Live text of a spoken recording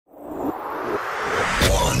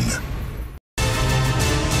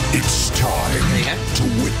to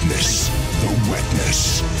witness the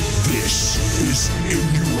wetness. This is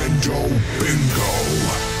Innuendo Bingo.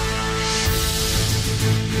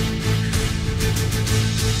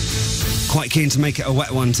 Quite keen to make it a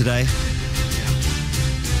wet one today.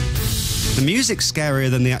 The music's scarier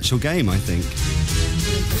than the actual game, I think.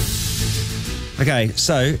 Okay,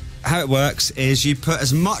 so how it works is you put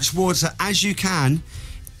as much water as you can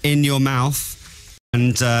in your mouth,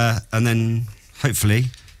 and then hopefully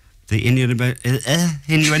the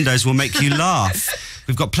innuendos will make you laugh.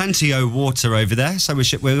 We've got plenty of water over there, so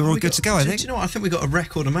we're all good to go, I think. Do you know what? I think we've got a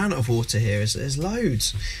record amount of water here. There's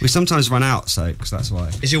loads. We sometimes run out, so that's why.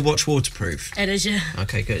 Is your watch waterproof? It is, yeah.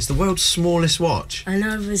 Okay, good. It's the world's smallest watch. I know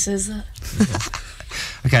everybody says that.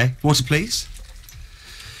 Okay, water please.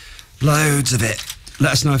 Loads of it.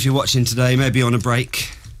 Let us know if you're watching today, maybe on a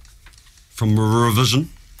break from revision.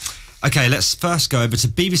 Okay, let's first go over to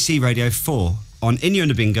BBC Radio 4 on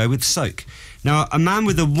Innuendo Bingo with Soak. Now, a man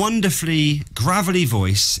with a wonderfully gravelly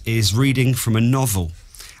voice is reading from a novel.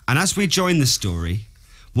 And as we join the story,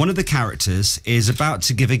 one of the characters is about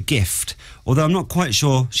to give a gift, although I'm not quite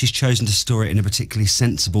sure she's chosen to store it in a particularly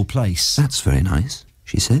sensible place. That's very nice,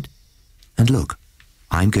 she said. And look,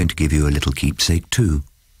 I'm going to give you a little keepsake too,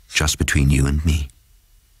 just between you and me.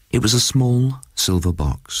 It was a small silver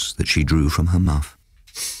box that she drew from her muff.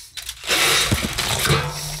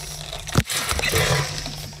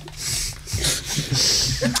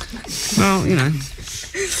 Well, you know,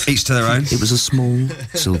 each to their own. It was a small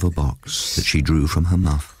silver box that she drew from her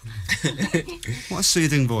muff. What a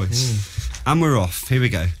soothing voice. And we're off. Here we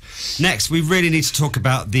go. Next, we really need to talk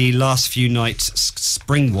about the last few nights'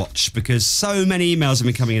 Spring Watch, because so many emails have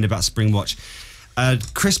been coming in about Spring Watch.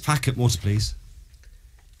 Chris Packard, water please.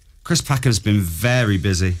 Chris Packard has been very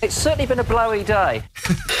busy. It's certainly been a blowy day.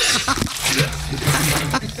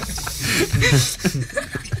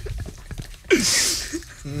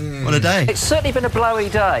 What a day. It's certainly been a blowy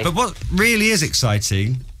day. But what really is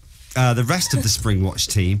exciting, the rest of the Spring Watch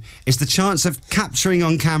team, is the chance of capturing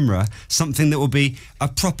on camera something that will be a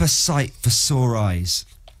proper sight for sore eyes.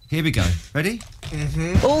 Here we go. Ready?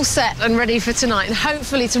 Mm-hmm. All set and ready for tonight, and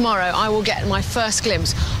hopefully tomorrow I will get my first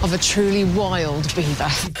glimpse of a truly wild beaver.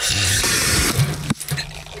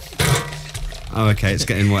 Oh, okay, it's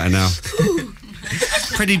getting wetter now.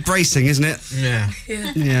 Pretty bracing, isn't it? Yeah.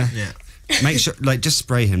 Yeah. Make sure, just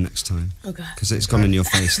spray him next time. Okay. Because it's gone in your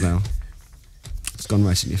face now. It's gone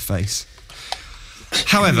right in your face.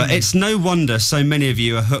 However, it's no wonder so many of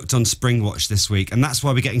you are hooked on Spring Watch this week, and that's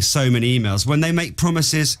why we're getting so many emails when they make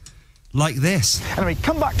promises like this. Anyway,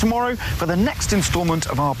 come back tomorrow for the next instalment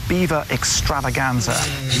of our beaver extravaganza.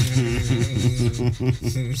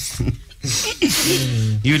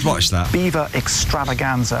 You would watch that? Beaver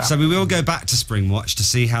extravaganza. So we will go back to Spring Watch to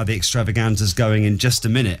see how the extravaganza's going in just a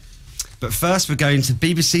minute. But first we're going to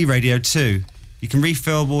BBC Radio 2. You can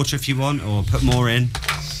refill water if you want, or put more in.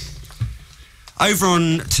 Over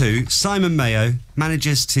on 2, Simon Mayo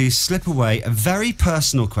manages to slip away a very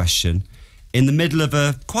personal question in the middle of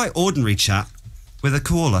a quite ordinary chat with a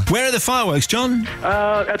caller. Where are the fireworks, John?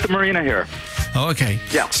 At the marina here. Oh, okay.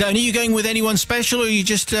 Yeah. So are you going with anyone special, or are you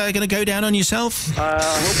just going to go down on yourself? I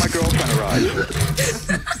hope my girlfriend arrives.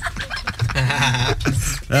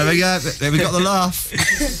 There we go. There we got the laugh.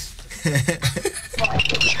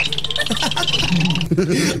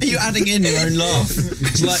 Are you adding in your own laugh?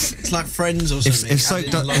 It's like Friends or something. If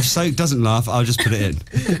Soak doesn't laugh, I'll just put it in.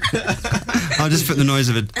 I'll just put the noise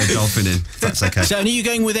of a dolphin in, if that's okay. So are you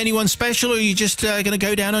going with anyone special, or are you just going to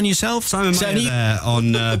go down on yourself? Simon Mayo there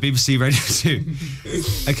on BBC Radio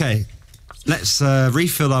 2. Okay, let's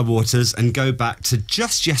refill our waters and go back to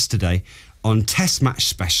just yesterday on Test Match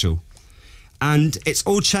Special. And it's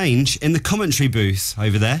all change in the commentary booth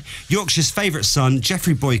over there. Yorkshire's favourite son,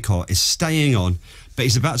 Geoffrey Boycott, is staying on, but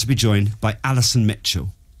he's about to be joined by Alison Mitchell.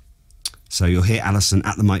 So you'll hear Alison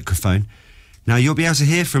at the microphone. Now, you'll be able to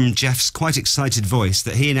hear from Jeff's quite excited voice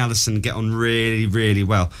that he and Alison get on really, really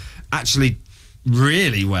well. Actually,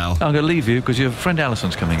 really well. I'm going to leave you because your friend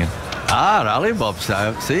Alison's coming in. Ah, Ali Bob's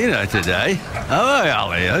out. Seen her today. Hello,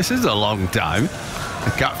 Ali. This is a long time.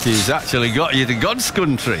 The captain's actually got you to God's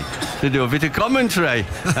country to do a bit of commentary.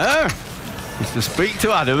 Just to speak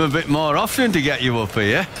to Adam a bit more often to get you up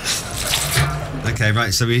here. Okay,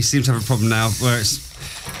 right, so we seem to have a problem now where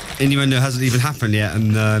innuendo hasn't even happened yet,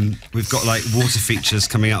 and we've got water features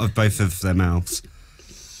coming out of both of their mouths.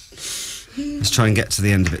 Let's try and get to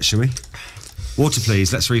the end of it, shall we? Water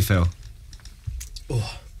please, let's refill.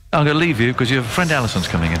 Oh. I'm going to leave you because your friend Alison's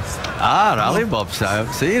coming in. Ah, Ali Bob's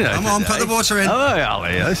out. Seen her Come on, put the water in. Hello,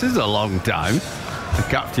 Ali. This is a long time. The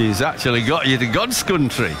captain's actually got you to God's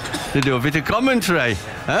country to do a bit of commentary.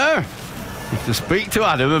 You have to speak to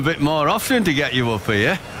Adam a bit more often to get you up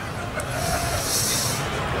here.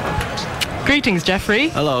 Greetings, Jeffrey.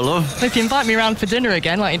 Hello, love. If you invite me round for dinner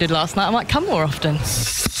again like you did last night, I might come more often.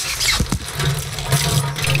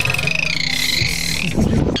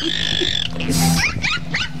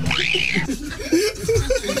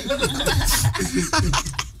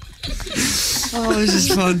 Oh, this is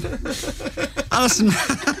fun. Alison.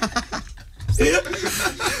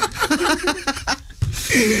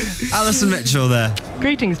 Alison Mitchell there.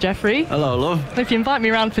 Greetings, Jeffrey. Hello, love. If you invite me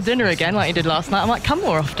round for dinner again like you did last night, I might come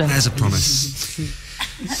more often. There's a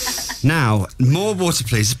promise. Now, more water,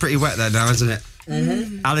 please. It's pretty wet there now, isn't it?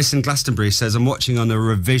 Mm-hmm. Alice in Glastonbury says, I'm watching on a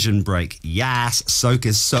revision break. Yes, Soak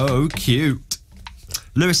is so cute.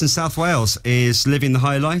 Lewis in South Wales is living the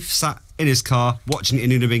high life, sat in his car, watching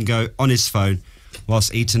Innuendo Bingo on his phone,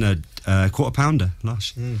 whilst eating a quarter pounder.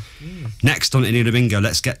 Lush. Next on Innuendo Bingo,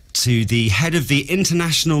 let's get to the head of the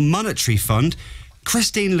International Monetary Fund,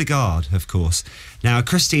 Christine Lagarde, of course. Now,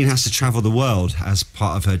 Christine has to travel the world as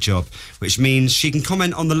part of her job, which means she can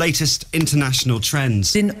comment on the latest international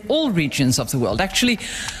trends. In all regions of the world, actually,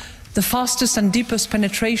 the fastest and deepest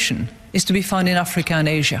penetration is to be found in Africa and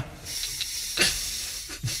Asia.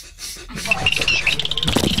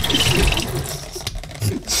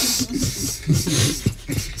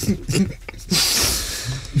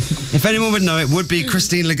 If anyone would know, it would be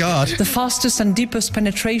Christine Lagarde. The fastest and deepest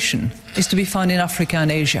penetration is to be found in Africa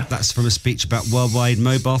and Asia. That's from a speech about worldwide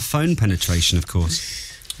mobile phone penetration, of course.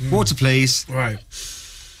 Water, please. Right.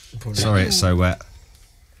 Sorry, it's so wet.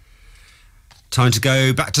 Time to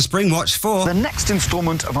go back to Springwatch for the next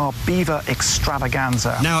instalment of our beaver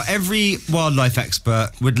extravaganza. Now, every wildlife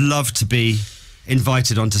expert would love to be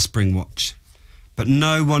invited onto Springwatch, but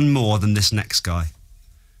no one more than this next guy.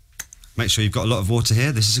 Make sure you've got a lot of water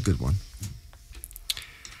here. This is a good one.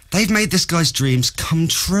 They've made this guy's dreams come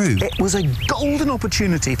true. It was a golden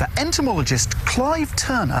opportunity for entomologist Clive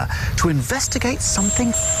Turner to investigate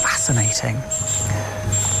something fascinating.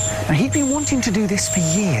 And he'd been wanting to do this for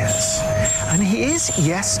years. And he is,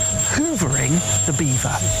 yes, hoovering the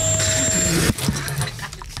beaver.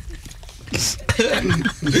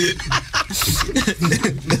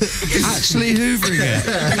 Actually hoovering it.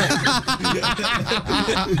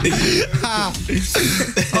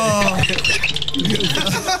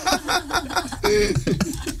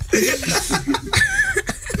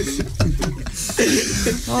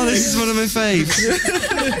 Oh, this is one of my faves.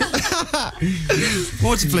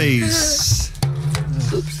 Water, please.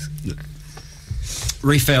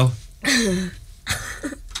 Refill.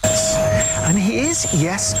 And he is,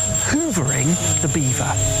 yes, hoovering the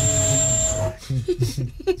beaver.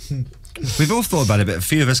 We've all thought about it, but a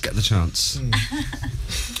few of us get the chance.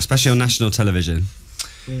 Especially on national television.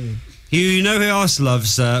 You know who else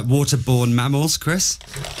loves waterborne mammals, Chris?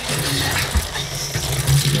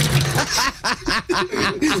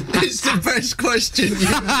 It's the best question.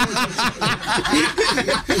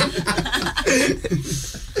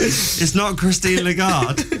 It's not Christine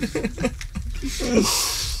Lagarde.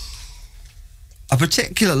 A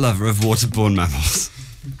particular lover of waterborne mammals.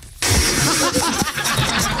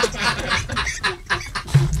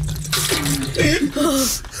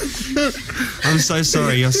 I'm so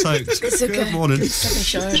sorry, you're soaked. It's okay. Good morning. Take a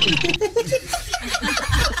shower.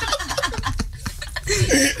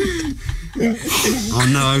 Oh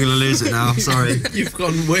no, I'm going to lose it now. Sorry. You've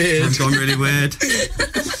gone weird. I've gone really weird.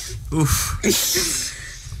 Oof.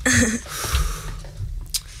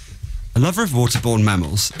 A lover of waterborne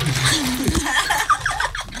mammals.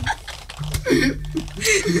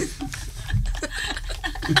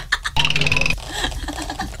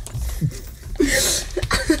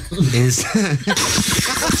 Is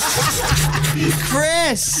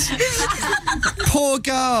Chris! Poor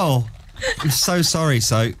girl. I'm so sorry,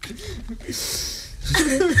 Soak.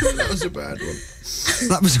 That was a bad one.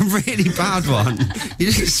 That was a really bad one.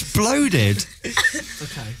 You just exploded.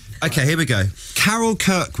 Okay, here we go. Carol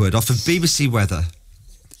Kirkwood off of BBC Weather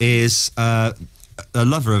is a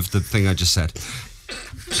lover of the thing I just said.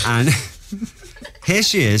 And here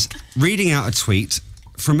she is reading out a tweet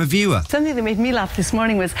from a viewer. Something that made me laugh this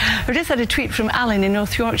morning was I just had a tweet from Alan in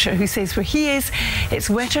North Yorkshire who says where he is,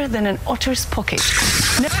 it's wetter than an otter's pocket.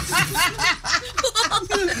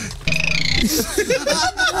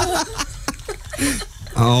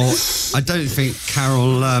 Oh, I don't think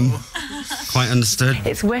Carol quite understood.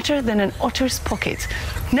 It's wetter than an otter's pocket.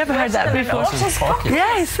 Never heard that before.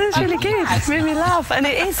 Yes, that's really good. It made me laugh, and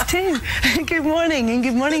it is too. Good morning, and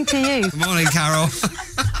good morning to you. Good morning, Carol.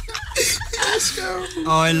 Oh,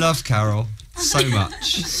 I love Carol so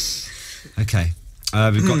much. Okay,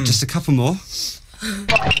 we've got just a couple more.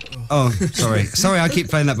 Oh, sorry. Sorry, I keep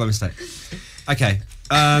playing that by mistake. Okay.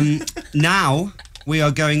 Now we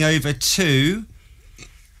are going over to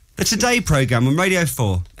the Today programme on Radio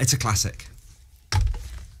 4. It's a classic.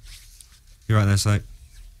 You right there, Soap?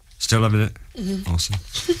 Still loving it? Mm-hmm. Awesome.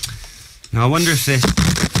 Now I wonder if this...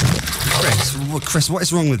 Chris, what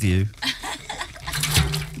is wrong with you?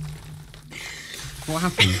 What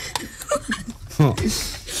happened? What?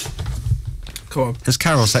 Come on. Has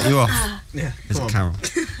Carol set you off? Yeah. Is it Carol?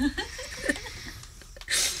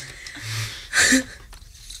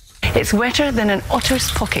 It's wetter than an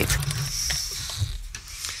otter's pocket.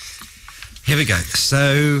 Here we go.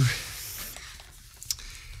 So,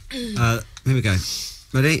 here we go.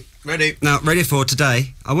 Ready? Ready. Now, Radio 4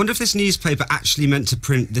 today. I wonder if this newspaper actually meant to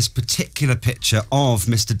print this particular picture of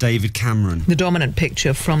Mr. David Cameron. The dominant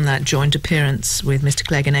picture from that joint appearance with Mr.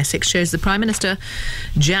 Clegg in Essex shows the Prime Minister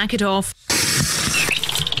jacket off.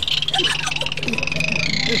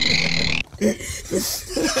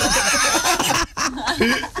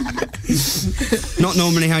 Not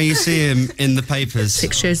normally how you see him in the papers.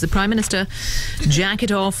 It shows the Prime Minister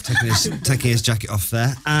jacket off. Taking his jacket off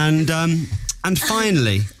there. And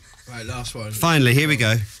finally... Right, last one. Finally, here we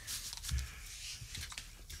go.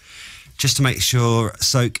 Just to make sure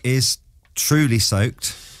Soak is truly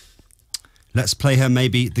soaked, let's play her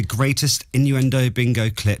maybe the greatest Innuendo Bingo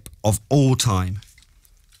clip of all time.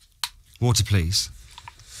 Water, please.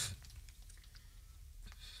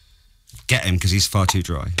 Get him, because he's far too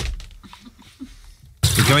dry.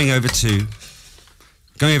 We're going over to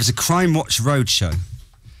Crime Watch Roadshow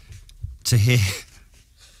to hear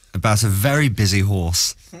about a very busy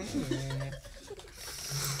horse.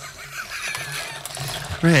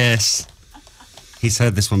 Chris. He's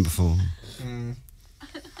heard this one before.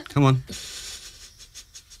 Come on.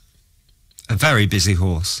 A very busy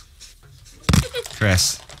horse.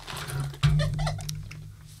 Chris.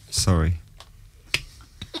 Sorry.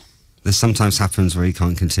 This sometimes happens where he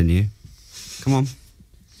can't continue. Come on.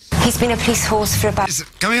 He's been a police horse for about... It's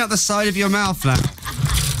coming out the side of your mouth now.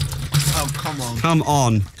 Oh, come on. Come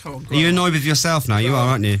on. Come on, Are you annoyed with yourself now? You are,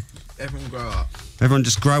 aren't you? Everyone grow up. Everyone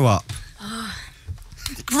just grow up.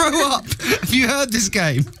 Grow up! Have you heard this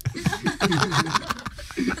game?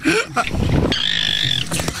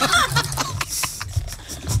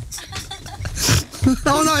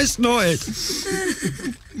 Oh no, I snorted.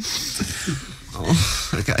 Oh,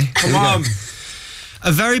 okay. Come on.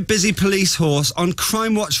 A very busy police horse on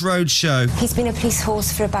Crime Watch Roadshow. He's been a police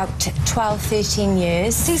horse for about 12, 13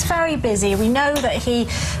 years. He's very busy. We know that he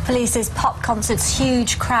polices pop concerts,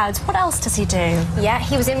 huge crowds. What else does he do? Yeah,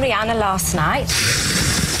 he was in Rihanna last night.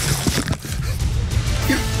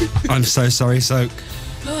 I'm so sorry, Soak.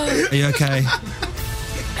 Are you okay?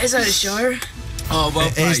 Is that a shower? Oh, well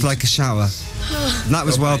It played. is like a shower. That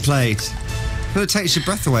was well played. But it takes your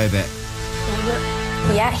breath away a bit.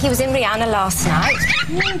 Yeah, he was in Rihanna last night.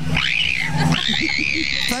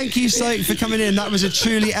 Thank you, Soak, for coming in. That was a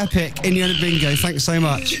truly epic Innuendo Bingo. Thanks so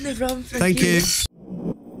much. No problem. Thank you.